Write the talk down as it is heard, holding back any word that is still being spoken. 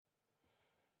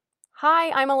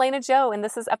Hi, I'm Elena Joe, and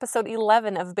this is episode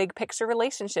 11 of Big Picture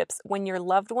Relationships, When Your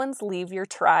Loved Ones Leave Your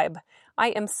Tribe. I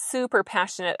am super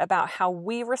passionate about how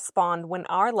we respond when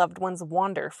our loved ones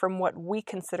wander from what we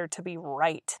consider to be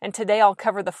right. And today I'll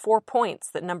cover the 4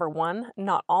 points that number 1,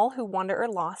 not all who wander are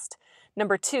lost.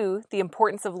 Number 2, the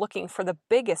importance of looking for the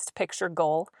biggest picture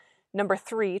goal. Number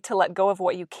 3, to let go of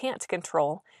what you can't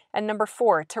control. And number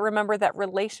 4, to remember that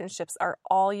relationships are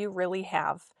all you really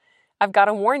have. I've got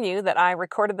to warn you that I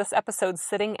recorded this episode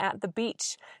sitting at the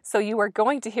beach, so you are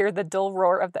going to hear the dull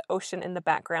roar of the ocean in the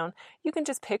background. You can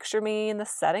just picture me in the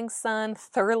setting sun,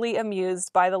 thoroughly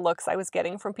amused by the looks I was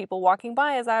getting from people walking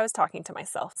by as I was talking to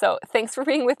myself. So thanks for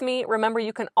being with me. Remember,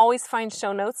 you can always find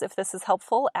show notes if this is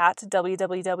helpful at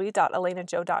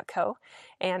www.elenajoe.co,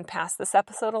 and pass this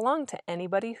episode along to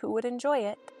anybody who would enjoy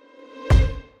it.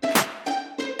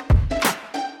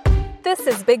 This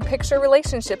is Big Picture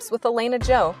Relationships with Elena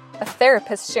Joe, a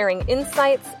therapist sharing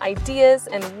insights, ideas,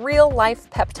 and real-life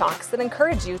pep talks that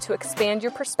encourage you to expand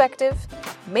your perspective,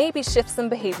 maybe shift some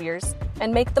behaviors,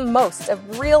 and make the most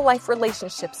of real-life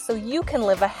relationships so you can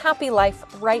live a happy life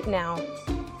right now.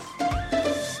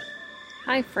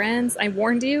 Hi friends, I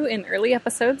warned you in early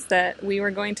episodes that we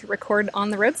were going to record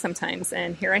on the road sometimes,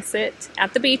 and here I sit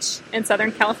at the beach in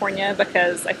Southern California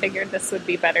because I figured this would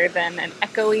be better than an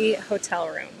echoey hotel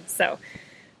room. So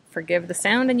forgive the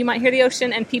sound and you might hear the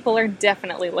ocean, and people are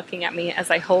definitely looking at me as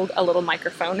I hold a little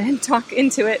microphone and talk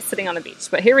into it sitting on the beach.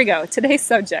 But here we go. Today's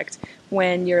subject,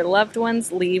 when your loved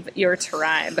ones leave your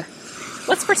tribe.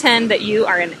 Let's pretend that you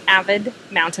are an avid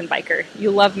mountain biker.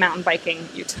 You love mountain biking.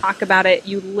 You talk about it.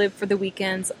 You live for the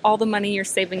weekends. All the money you're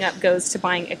saving up goes to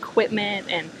buying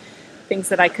equipment and things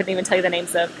that I couldn't even tell you the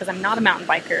names of because I'm not a mountain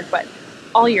biker, but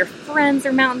all your friends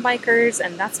are mountain bikers,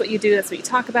 and that's what you do. That's what you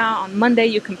talk about. On Monday,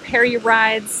 you compare your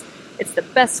rides. It's the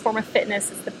best form of fitness.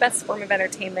 It's the best form of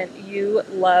entertainment. You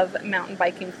love mountain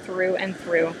biking through and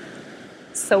through.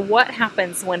 So what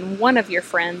happens when one of your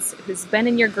friends who's been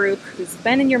in your group, who's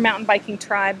been in your mountain biking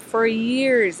tribe for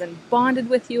years and bonded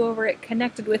with you over it,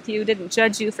 connected with you, didn't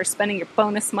judge you for spending your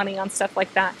bonus money on stuff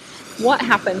like that? What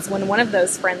happens when one of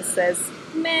those friends says,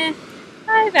 meh,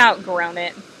 I've outgrown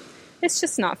it. It's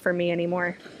just not for me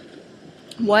anymore.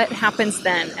 What happens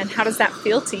then, and how does that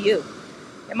feel to you?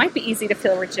 It might be easy to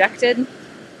feel rejected.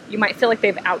 You might feel like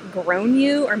they've outgrown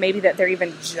you, or maybe that they're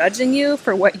even judging you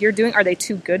for what you're doing. Are they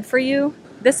too good for you?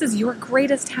 This is your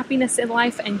greatest happiness in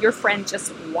life, and your friend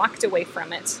just walked away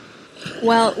from it.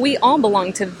 Well, we all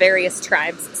belong to various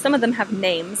tribes. Some of them have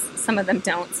names, some of them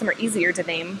don't. Some are easier to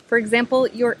name. For example,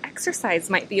 your exercise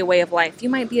might be a way of life. You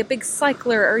might be a big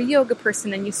cycler or a yoga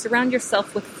person, and you surround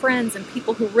yourself with friends and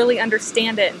people who really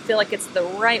understand it and feel like it's the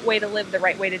right way to live, the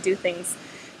right way to do things.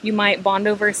 You might bond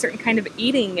over a certain kind of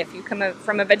eating if you come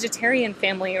from a vegetarian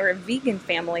family or a vegan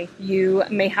family. You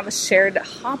may have a shared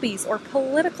hobbies or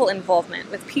political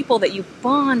involvement with people that you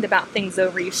bond about things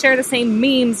over. You share the same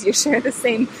memes, you share the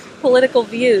same political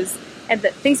views, and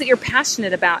the things that you're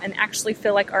passionate about and actually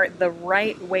feel like are the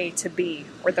right way to be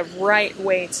or the right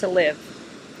way to live.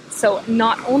 So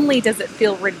not only does it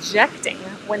feel rejecting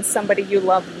when somebody you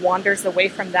love wanders away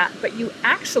from that, but you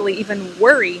actually even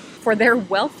worry for their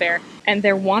welfare, and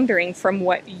they're wandering from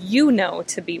what you know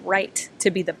to be right,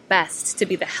 to be the best, to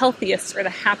be the healthiest or the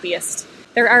happiest.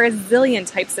 There are a zillion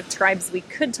types of tribes we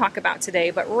could talk about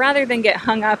today, but rather than get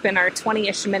hung up in our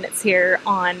 20-ish minutes here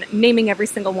on naming every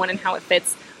single one and how it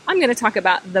fits, I'm going to talk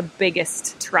about the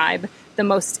biggest tribe, the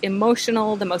most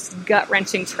emotional, the most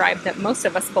gut-wrenching tribe that most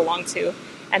of us belong to.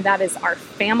 And that is our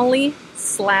family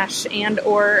 / and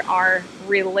or our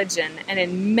religion. And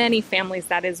in many families,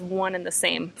 that is one and the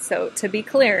same. So to be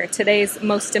clear, today's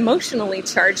most emotionally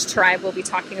charged tribe we'll be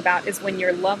talking about is when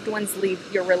your loved ones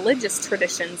leave your religious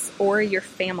traditions or your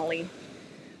family.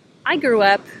 I grew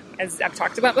up, as I've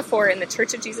talked about before, in the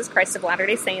Church of Jesus Christ of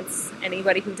Latter-day Saints.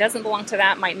 Anybody who doesn't belong to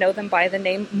that might know them by the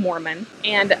name Mormon.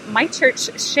 And my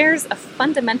church shares a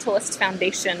fundamentalist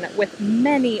foundation with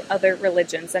many other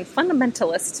religions. And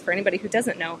fundamentalists, for anybody who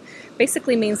doesn't know,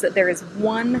 basically means that there is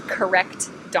one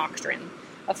correct doctrine.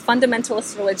 A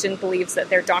fundamentalist religion believes that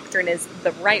their doctrine is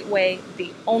the right way,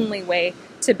 the only way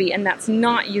to be, and that's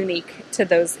not unique to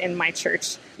those in my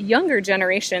church. Younger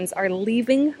generations are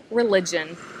leaving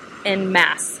religion en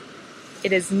masse.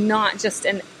 It is not just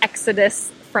an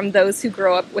exodus from those who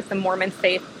grow up with the Mormon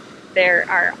faith. There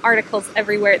are articles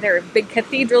everywhere. There are big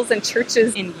cathedrals and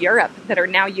churches in Europe that are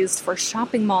now used for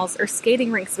shopping malls or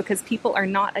skating rinks because people are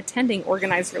not attending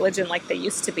organized religion like they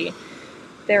used to be.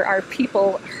 There are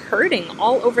people hurting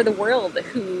all over the world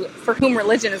for whom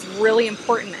religion is really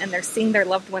important, and they're seeing their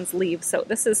loved ones leave. So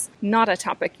this is not a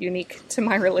topic unique to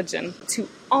my religion. To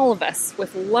all of us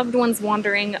with loved ones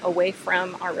wandering away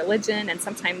from our religion and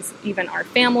sometimes even our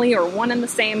family or one and the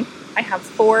same, I have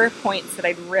 4 points that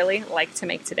I'd really like to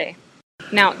make today.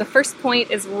 Now, the first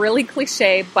point is really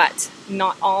cliche, but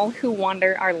not all who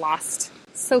wander are lost.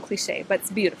 So cliche, but it's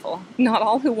beautiful. Not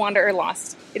all who wander are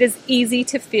lost. It is easy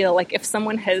to feel like if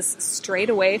someone has strayed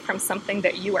away from something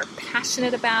that you are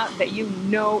passionate about, that you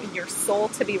know in your soul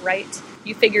to be right,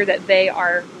 you figure that they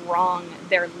are wrong,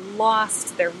 they're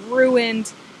lost, they're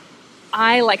ruined.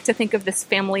 I like to think of this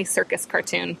family circus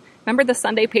cartoon. Remember the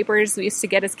Sunday papers we used to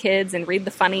get as kids and read the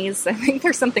funnies? I think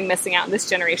there's something missing out in this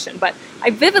generation, but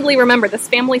I vividly remember this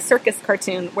family circus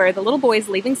cartoon where the little boy's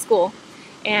leaving school,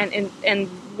 and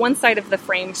one side of the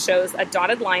frame shows a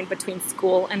dotted line between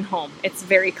school and home. It's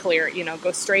very clear,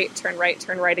 go straight, turn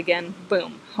right again,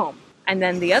 boom, home. And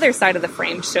then the other side of the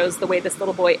frame shows the way this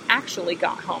little boy actually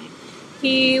got home.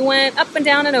 He went up and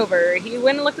down and over. He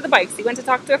went and looked at the bikes. He went to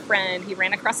talk to a friend. He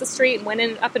ran across the street and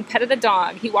went up and petted a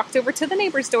dog. He walked over to the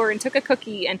neighbor's door and took a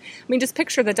cookie. And just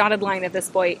picture the dotted line of this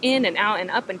boy in and out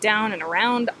and up and down and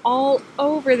around all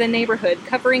over the neighborhood,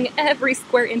 covering every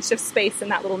square inch of space in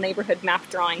that little neighborhood map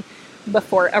drawing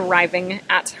before arriving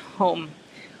at home.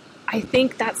 I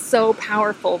think that's so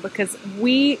powerful because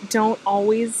we don't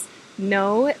always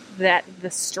know that the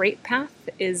straight path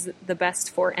is the best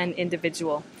for an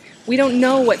individual. We don't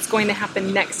know what's going to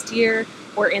happen next year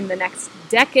or in the next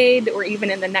decade or even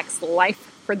in the next life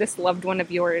for this loved one of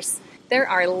yours. There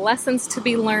are lessons to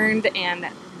be learned and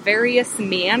various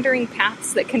meandering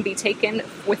paths that can be taken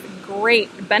with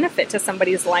great benefit to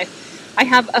somebody's life. I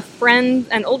have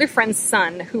an older friend's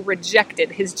son who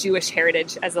rejected his Jewish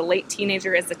heritage as a late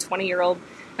teenager, as a 20-year-old.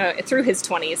 Through his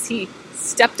 20s, he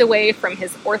stepped away from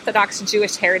his Orthodox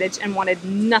Jewish heritage and wanted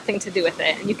nothing to do with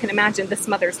it. And you can imagine this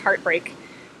mother's heartbreak.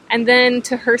 And then,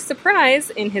 to her surprise,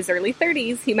 in his early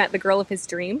 30s, he met the girl of his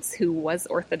dreams, who was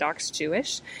Orthodox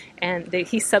Jewish, and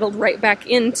he settled right back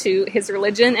into his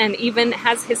religion and even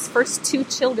has his first 2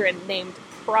 children named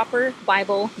proper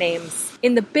Bible names.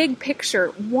 In the big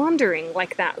picture, wandering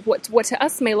like that, what to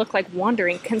us may look like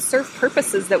wandering, can serve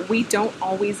purposes that we don't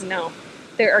always know.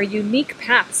 There are unique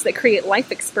paths that create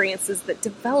life experiences that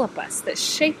develop us, that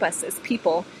shape us as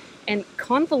people, and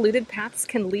convoluted paths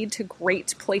can lead to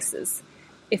great places.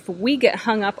 If we get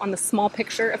hung up on the small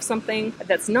picture of something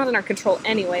that's not in our control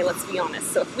anyway, let's be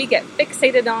honest. So if we get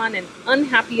fixated on and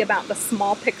unhappy about the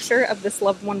small picture of this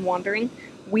loved one wandering,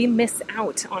 we miss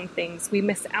out on things. We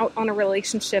miss out on a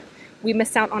relationship. We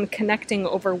miss out on connecting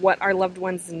over what our loved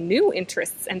one's new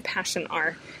interests and passion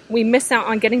are. We miss out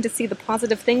on getting to see the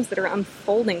positive things that are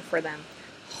unfolding for them.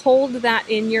 Hold that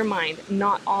in your mind.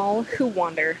 Not all who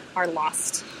wander are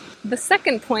lost. The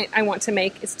second point I want to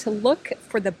make is to look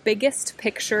for the biggest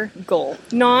picture goal,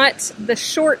 not the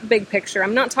short big picture.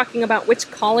 I'm not talking about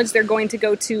which college they're going to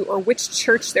go to or which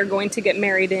church they're going to get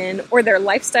married in or their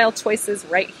lifestyle choices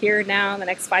right here now in the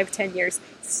next 5-10 years.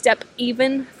 Step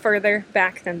even further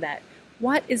back than that.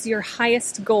 What is your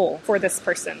highest goal for this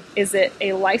person? Is it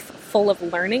a life full of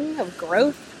learning, of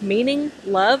growth, meaning,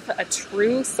 love, a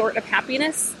true sort of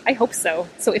happiness? I hope so.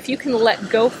 So if you can let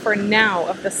go for now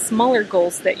of the smaller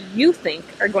goals that you think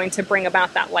are going to bring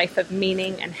about that life of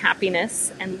meaning and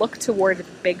happiness and look toward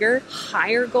bigger,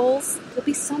 higher goals, you'll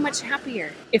be so much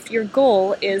happier. If your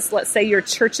goal is, let's say, your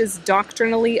church's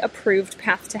doctrinally approved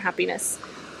path to happiness,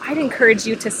 I'd encourage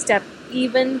you to step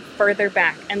even further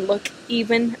back and look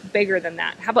even bigger than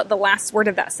that. How about the last word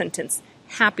of that sentence?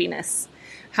 Happiness.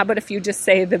 How about if you just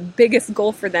say the biggest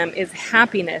goal for them is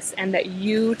happiness and that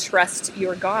you trust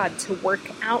your God to work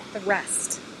out the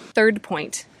rest? Third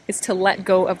point is to let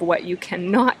go of what you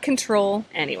cannot control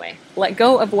anyway. Let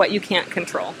go of what you can't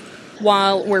control.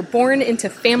 While we're born into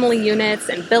family units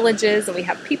and villages and we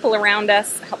have people around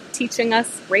us help teaching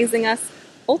us, raising us,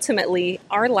 ultimately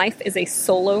our life is a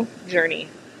solo journey.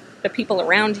 The people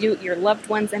around you, your loved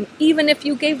ones, and even if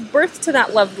you gave birth to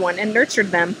that loved one and nurtured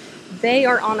them, they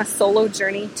are on a solo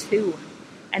journey too.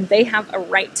 And they have a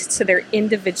right to their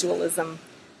individualism.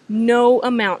 No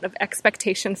amount of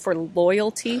expectation for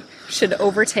loyalty should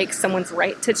overtake someone's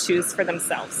right to choose for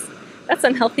themselves. That's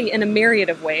unhealthy in a myriad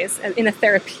of ways. In a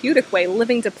therapeutic way,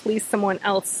 living to please someone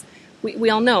else, we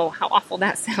all know how awful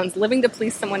that sounds. Living to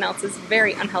please someone else is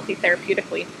very unhealthy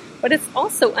therapeutically. But it's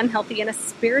also unhealthy in a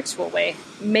spiritual way.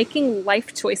 Making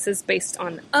life choices based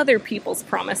on other people's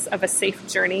promise of a safe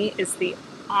journey is the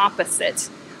opposite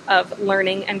of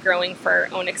learning and growing for our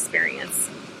own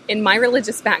experience. In my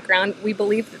religious background, we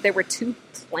believed that there were 2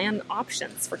 plan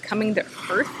options for coming to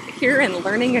Earth here and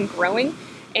learning and growing.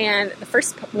 And the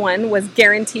first one was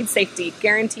guaranteed safety,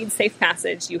 guaranteed safe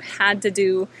passage. You had to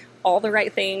do all the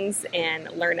right things and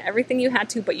learn everything you had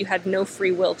to, but you had no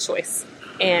free will choice.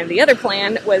 And the other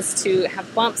plan was to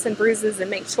have bumps and bruises and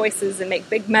make choices and make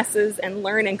big messes and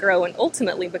learn and grow and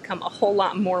ultimately become a whole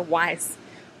lot more wise.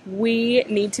 We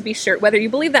need to be sure, whether you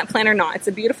believe that plan or not, it's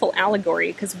a beautiful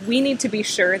allegory, because we need to be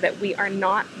sure that we are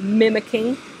not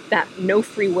mimicking that no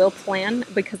free will plan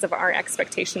because of our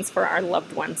expectations for our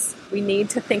loved ones. We need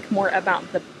to think more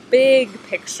about the big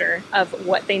picture of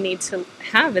what they need to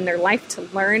have in their life to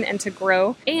learn and to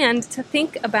grow, and to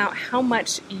think about how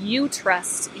much you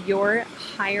trust your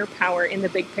higher power in the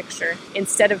big picture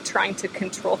instead of trying to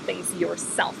control things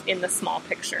yourself in the small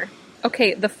picture.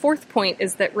 Okay, the fourth point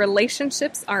is that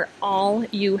relationships are all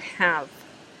you have.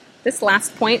 This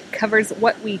last point covers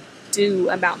what we do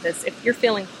about this. If you're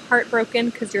feeling heartbroken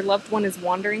because your loved one is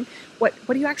wandering, what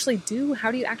do you actually do?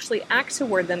 How do you actually act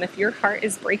toward them if your heart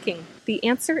is breaking? The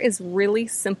answer is really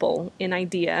simple in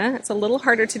idea. It's a little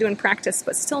harder to do in practice,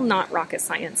 but still not rocket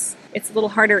science. It's a little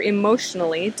harder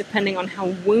emotionally, depending on how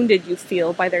wounded you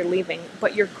feel by their leaving.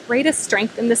 But your greatest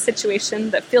strength in this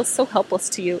situation that feels so helpless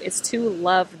to you is to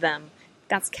love them.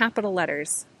 That's capital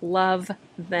letters. Love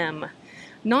them.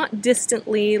 Not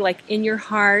distantly, like in your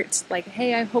heart, like,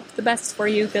 hey, I hope the best for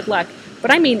you, good luck. But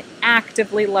I mean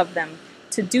actively love them,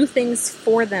 to do things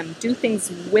for them, do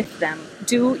things with them.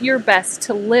 Do your best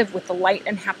to live with the light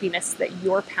and happiness that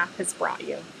your path has brought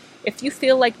you. If you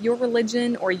feel like your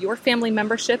religion or your family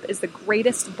membership is the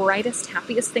greatest, brightest,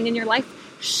 happiest thing in your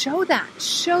life, show that.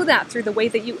 Show that through the way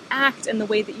that you act and the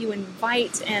way that you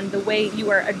invite and the way you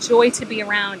are a joy to be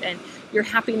around, and your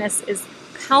happiness is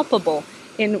palpable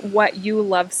in what you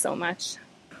love so much.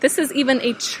 This is even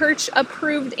a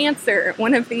church-approved answer.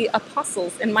 One of the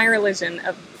apostles in my religion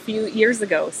a few years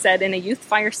ago said in a youth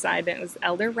fireside, and it was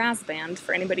Elder Rasband,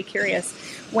 for anybody curious,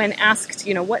 when asked,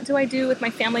 what do I do with my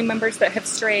family members that have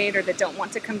strayed or that don't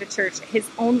want to come to church? His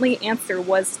only answer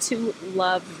was to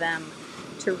love them,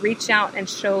 to reach out and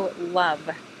show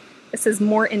love. This is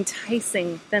more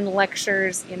enticing than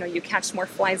lectures. You catch more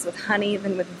flies with honey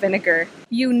than with vinegar.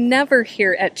 You never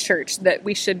hear at church that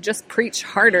we should just preach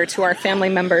harder to our family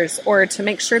members or to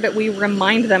make sure that we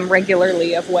remind them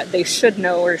regularly of what they should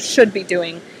know or should be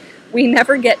doing. We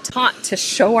never get taught to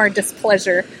show our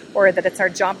displeasure or that it's our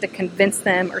job to convince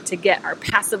them or to get our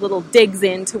passive little digs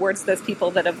in towards those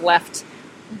people that have left.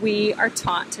 We are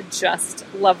taught to just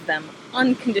love them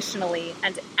unconditionally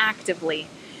and actively.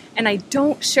 And I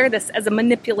don't share this as a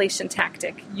manipulation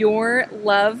tactic. Your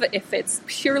love, if it's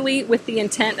purely with the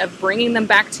intent of bringing them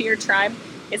back to your tribe,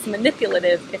 is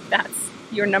manipulative if that's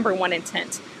your number one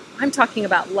intent. I'm talking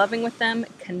about loving with them,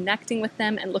 connecting with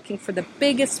them, and looking for the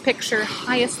biggest picture,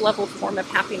 highest level form of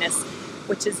happiness,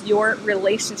 which is your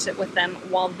relationship with them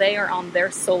while they are on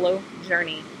their solo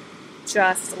journey.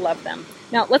 Just love them.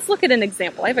 Now, let's look at an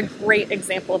example. I have a great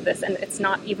example of this, and it's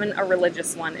not even a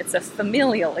religious one. It's a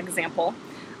familial example.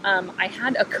 I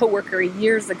had a coworker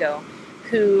years ago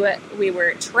who we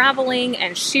were traveling,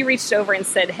 and she reached over and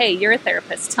said, hey, you're a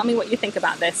therapist. Tell me what you think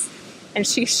about this. And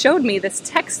she showed me this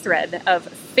text thread of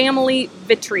family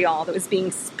vitriol that was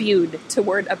being spewed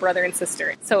toward a brother and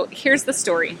sister. So here's the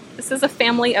story. This is a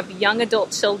family of young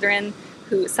adult children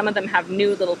who, some of them have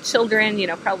new little children,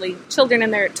 probably children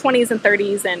in their 20s and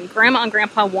 30s, and grandma and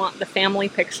grandpa want the family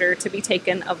picture to be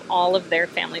taken of all of their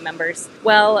family members.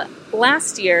 Well,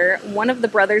 last year, one of the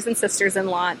brothers and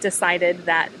sisters-in-law decided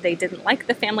that they didn't like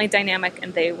the family dynamic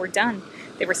and they were done.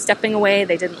 They were stepping away.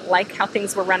 They didn't like how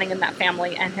things were running in that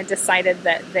family and had decided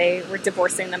that they were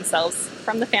divorcing themselves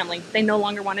from the family. They no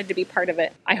longer wanted to be part of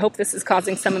it. I hope this is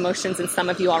causing some emotions in some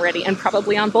of you already, and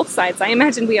probably on both sides. I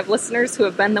imagine we have listeners who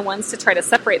have been the ones to try to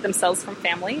separate themselves from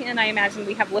family, and I imagine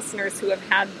we have listeners who have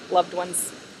had loved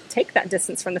ones take that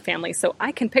distance from the family. So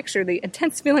I can picture the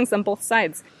intense feelings on both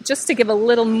sides. Just to give a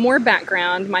little more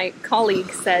background, my colleague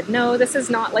said, no, this is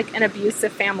not like an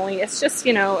abusive family. It's just,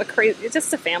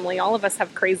 just a family. All of us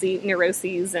have crazy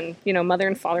neuroses and, mother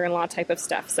and father-in-law type of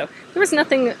stuff. So there was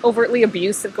nothing overtly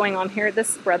abusive going on here.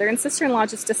 This brother and sister-in-law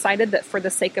just decided that for the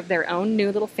sake of their own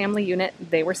new little family unit,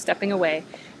 they were stepping away.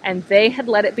 And they had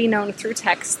let it be known through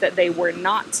text that they were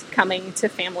not coming to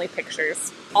family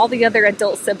pictures. All the other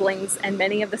adult siblings and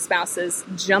many of the spouses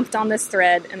jumped on this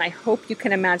thread, and I hope you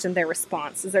can imagine their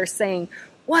response as they're saying,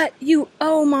 what? You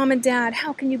owe mom and dad?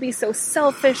 How can you be so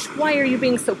selfish? Why are you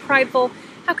being so prideful?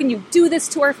 How can you do this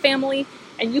to our family?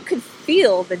 And you could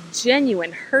feel the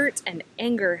genuine hurt and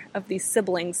anger of these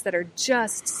siblings that are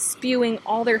just spewing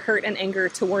all their hurt and anger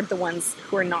toward the ones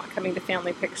who are not coming to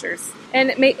family pictures.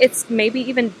 And it's maybe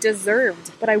even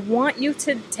deserved, but I want you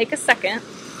to take a second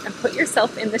and put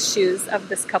yourself in the shoes of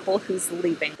this couple who's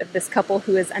leaving, of this couple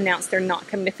who has announced they're not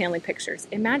coming to family pictures.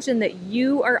 Imagine that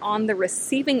you are on the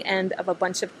receiving end of a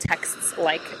bunch of texts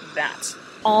like that.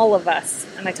 All of us,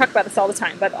 and I talk about this all the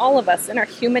time, but all of us in our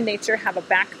human nature have a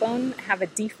backbone, have a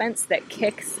defense that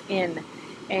kicks in.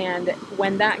 And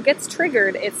when that gets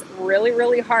triggered, it's really,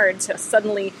 really hard to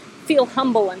suddenly feel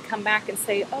humble and come back and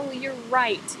say, oh, you're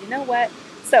right. You know what?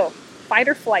 So, fight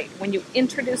or flight. When you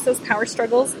introduce those power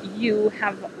struggles, you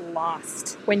have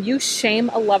lost. When you shame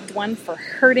a loved one for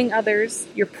hurting others,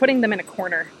 you're putting them in a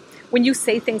corner. When you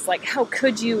say things like, how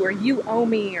could you, or you owe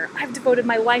me, or I've devoted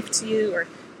my life to you, or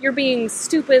you're being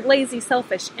stupid, lazy,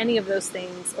 selfish, any of those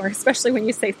things, or especially when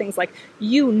you say things like,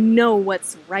 you know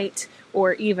what's right,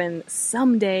 or even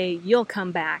someday you'll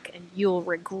come back and you'll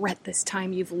regret this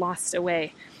time you've lost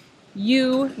away.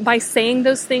 You, by saying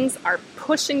those things, are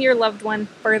pushing your loved one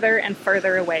further and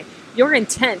further away. Your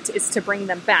intent is to bring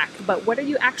them back, but what are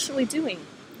you actually doing?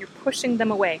 You're pushing them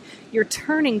away. You're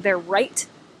turning their right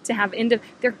to have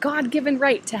their God-given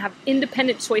right to have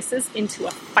independent choices into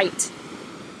a fight.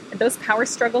 And those power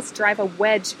struggles drive a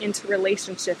wedge into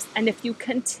relationships. And if you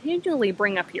continually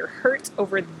bring up your hurt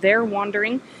over their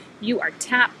wandering, you are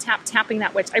tapping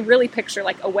that wedge. I really picture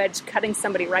like a wedge cutting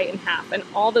somebody right in half. And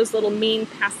all those little mean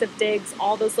passive digs,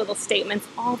 all those little statements,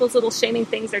 all those little shaming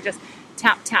things are just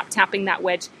tapping that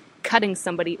wedge, cutting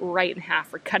somebody right in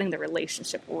half or cutting the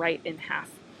relationship right in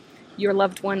half. Your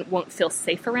loved one won't feel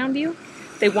safe around you.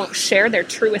 They won't share their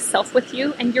truest self with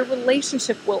you, and your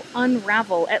relationship will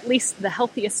unravel. At least the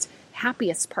healthiest,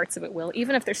 happiest parts of it will.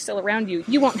 Even if they're still around you,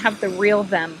 you won't have the real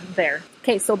them there.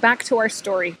 Okay, so back to our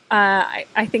story. I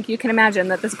think you can imagine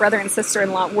that this brother and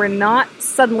sister-in-law were not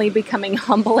suddenly becoming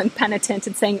humble and penitent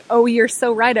and saying, oh, you're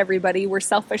so right, everybody. We're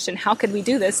selfish, and how could we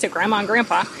do this to Grandma and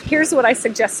Grandpa? Here's what I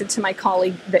suggested to my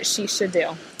colleague that she should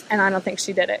do. And I don't think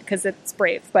she did it because it's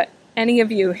brave, but any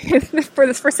of you,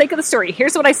 for sake of the story,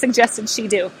 here's what I suggested she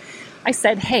do. I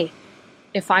said, hey,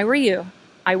 if I were you,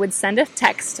 I would send a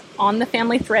text on the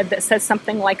family thread that says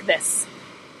something like this.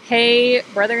 Hey,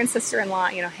 brother and sister-in-law,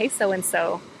 hey,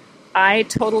 so-and-so, I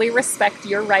totally respect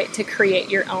your right to create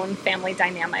your own family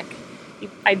dynamic.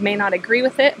 I may not agree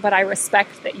with it, but I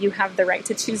respect that you have the right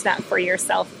to choose that for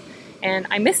yourself. And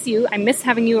I miss you. I miss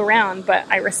having you around, but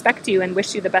I respect you and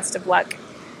wish you the best of luck.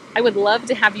 I would love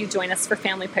to have you join us for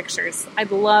family pictures.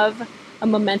 I'd love a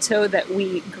memento that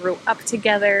we grew up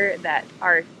together, that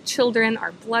our children,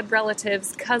 our blood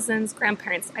relatives, cousins,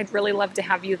 grandparents, I'd really love to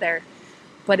have you there.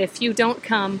 But if you don't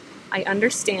come, I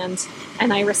understand,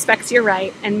 and I respect your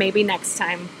right, and maybe next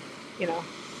time,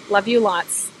 love you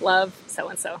lots, love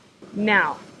so-and-so.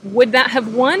 Now, would that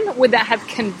have won? Would that have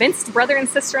convinced brother and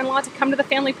sister-in-law to come to the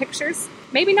family pictures?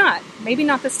 Maybe not. Maybe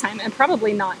not this time, and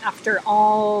probably not after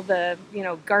all the,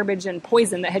 garbage and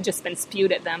poison that had just been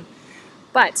spewed at them.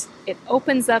 But it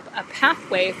opens up a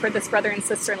pathway for this brother and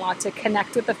sister-in-law to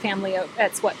connect with the family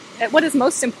at what is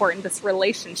most important, this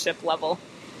relationship level.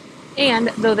 And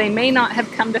though they may not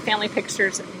have come to family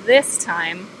pictures this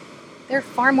time, they're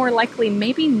far more likely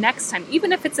maybe next time,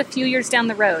 even if it's a few years down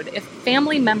the road. If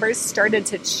family members started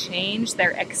to change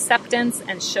their acceptance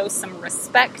and show some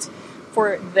respect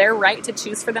for their right to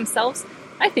choose for themselves,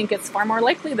 I think it's far more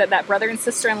likely that brother and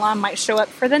sister-in-law might show up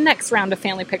for the next round of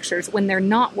family pictures when they're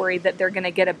not worried that they're going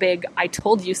to get a big, I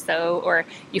told you so, or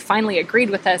you finally agreed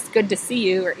with us, good to see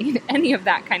you, or any of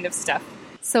that kind of stuff.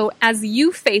 So as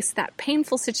you face that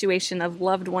painful situation of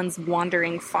loved ones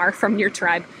wandering far from your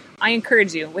tribe, I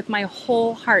encourage you with my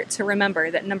whole heart to remember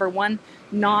that, number one,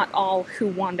 not all who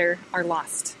wander are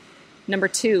lost. Number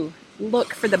two,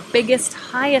 look for the biggest,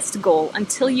 highest goal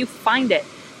until you find it,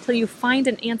 till you find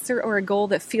an answer or a goal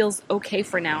that feels okay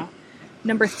for now.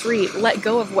 Number three, let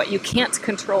go of what you can't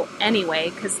control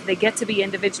anyway, because they get to be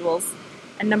individuals.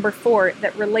 And number four,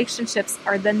 that relationships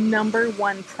are the number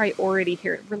one priority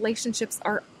here. Relationships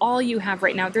are all you have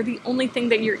right now. They're the only thing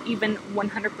that you're even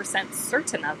 100%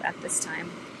 certain of at this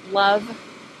time. Love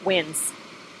wins.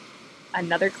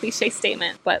 Another cliche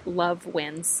statement, but love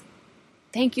wins.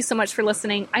 Thank you so much for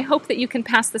listening. I hope that you can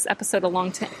pass this episode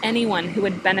along to anyone who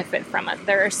would benefit from it.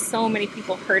 There are so many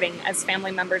people hurting as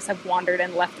family members have wandered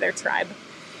and left their tribe.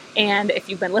 And if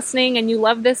you've been listening and you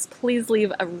love this, please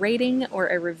leave a rating or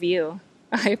a review.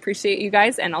 I appreciate you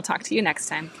guys, and I'll talk to you next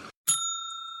time.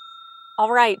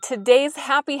 All right, today's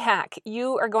happy hack.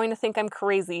 You are going to think I'm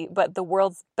crazy, but the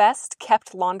world's best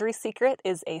kept laundry secret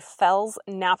is a Fels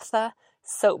Naphtha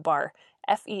soap bar.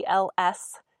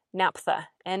 F-E-L-S, naphtha,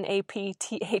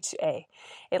 N-A-P-T-H-A.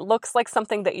 It looks like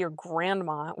something that your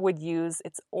grandma would use.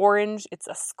 It's orange, it's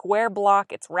a square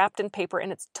block, it's wrapped in paper,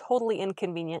 and it's totally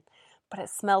inconvenient, but it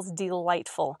smells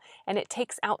delightful, and it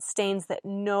takes out stains that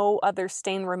no other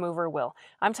stain remover will.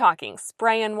 I'm talking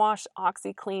spray and wash,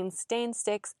 OxiClean, stain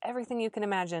sticks, everything you can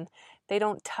imagine. They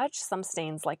don't touch some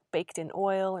stains like baked in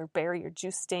oil or berry or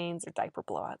juice stains or diaper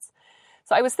blowouts.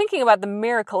 So I was thinking about the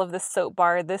miracle of this soap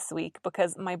bar this week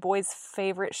because my boys'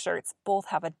 favorite shirts both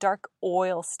have a dark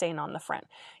oil stain on the front.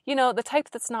 You know, the type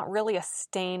that's not really a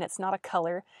stain, it's not a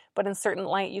color, but in certain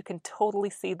light you can totally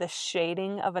see the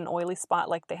shading of an oily spot,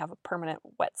 like they have a permanent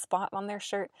wet spot on their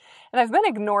shirt. And I've been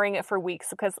ignoring it for weeks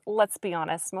because, let's be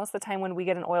honest, most of the time when we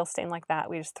get an oil stain like that,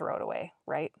 we just throw it away,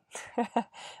 right?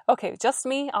 Okay, just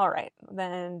me? All right,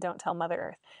 then don't tell Mother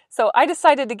Earth. So I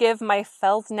decided to give my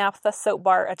Fels Naphtha soap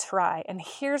bar a try, and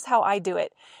here's how I do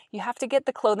it. You have to get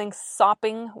the clothing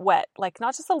sopping wet, like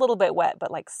not just a little bit wet,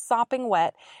 but like sopping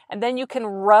wet, and then you can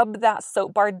rub that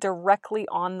soap bar directly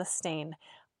on the stain.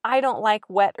 I don't like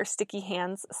wet or sticky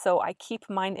hands, so I keep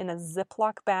mine in a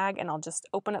Ziploc bag, and I'll just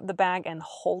open up the bag and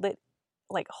hold the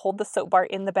soap bar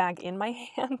in the bag in my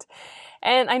hand.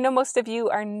 And I know most of you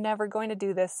are never going to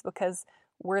do this because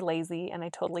we're lazy, and I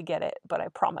totally get it, but I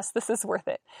promise this is worth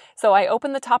it. So I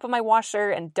open the top of my washer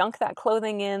and dunk that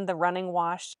clothing in the running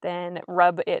wash, then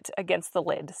rub it against the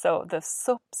lid. So the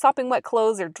sopping wet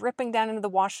clothes are dripping down into the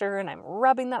washer, and I'm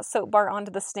rubbing that soap bar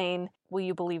onto the stain. Will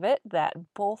you believe it? That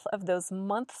both of those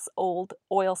months-old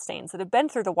oil stains that have been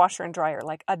through the washer and dryer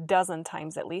like a dozen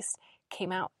times at least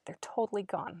came out. They're totally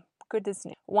gone. Good as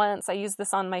new. Once I used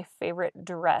this on my favorite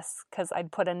dress because I'd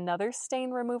put another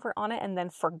stain remover on it and then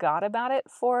forgot about it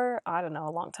for, I don't know, a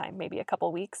long time, maybe a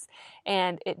couple weeks.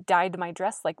 And it dyed my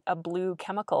dress like a blue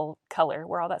chemical color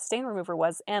where all that stain remover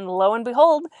was. And lo and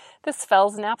behold, this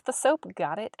Fels Naphtha soap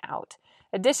got it out.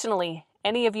 Additionally,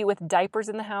 any of you with diapers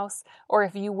in the house, or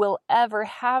if you will ever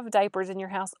have diapers in your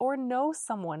house or know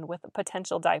someone with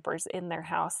potential diapers in their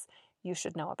house, you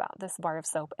should know about this bar of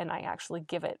soap, and I actually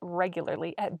give it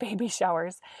regularly at baby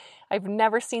showers. I've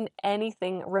never seen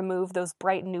anything remove those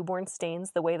bright newborn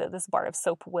stains the way that this bar of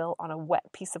soap will on a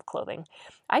wet piece of clothing.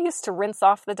 I used to rinse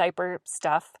off the diaper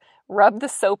stuff, rub the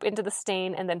soap into the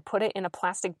stain, and then put it in a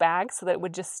plastic bag so that it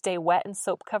would just stay wet and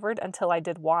soap covered until I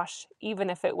did wash,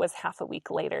 even if it was half a week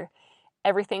later.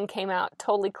 Everything came out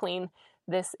totally clean.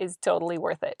 This is totally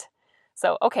worth it.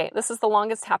 So, okay, this is the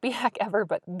longest happy hack ever,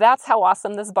 but that's how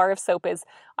awesome this bar of soap is.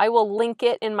 I will link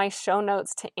it in my show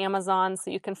notes to Amazon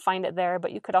so you can find it there,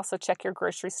 but you could also check your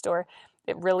grocery store.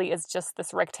 It really is just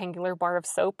this rectangular bar of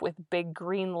soap with big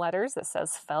green letters that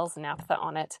says Fels Naphtha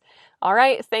on it. All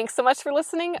right, thanks so much for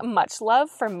listening. Much love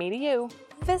from me to you.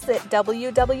 Visit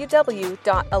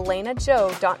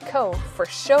www.elenajo.co for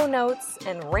show notes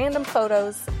and random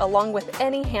photos, along with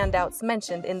any handouts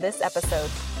mentioned in this episode.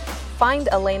 Find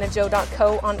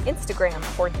elenajo.co on Instagram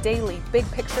for daily big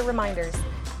picture reminders,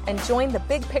 and join the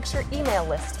Big Picture email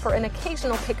list for an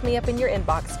occasional pick-me-up in your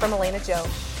inbox from Elena Jo.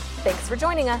 Thanks for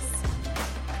joining us.